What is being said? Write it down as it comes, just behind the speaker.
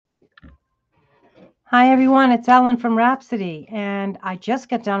Hi everyone, it's Ellen from Rhapsody, and I just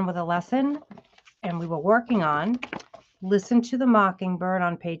got done with a lesson and we were working on Listen to the Mockingbird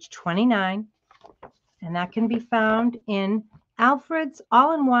on page 29, and that can be found in Alfred's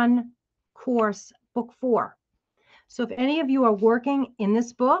all-in-one course, book 4. So if any of you are working in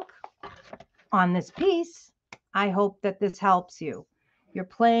this book on this piece, I hope that this helps you. You're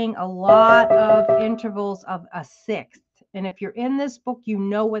playing a lot of intervals of a sixth. And if you're in this book, you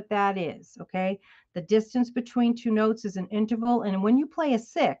know what that is, okay? The distance between two notes is an interval. And when you play a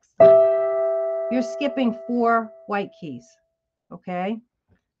sixth, you're skipping 4 white keys, okay?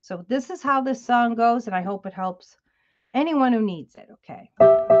 So this is how this song goes, and I hope it helps anyone who needs it, okay?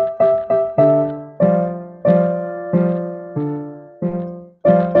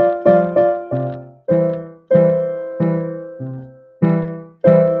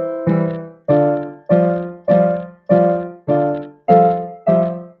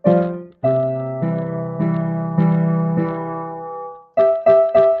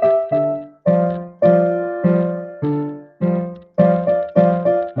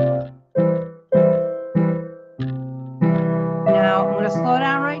 Now, I'm going to slow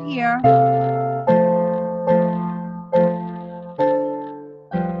down right here.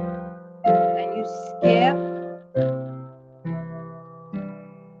 And you skip.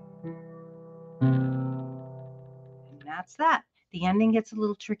 And that's that. The ending gets a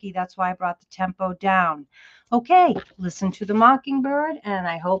little tricky. That's why I brought the tempo down. Okay, listen to the Mockingbird, and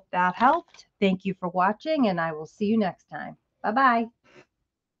I hope that helped. Thank you for watching, and I will see you next time. Bye-bye.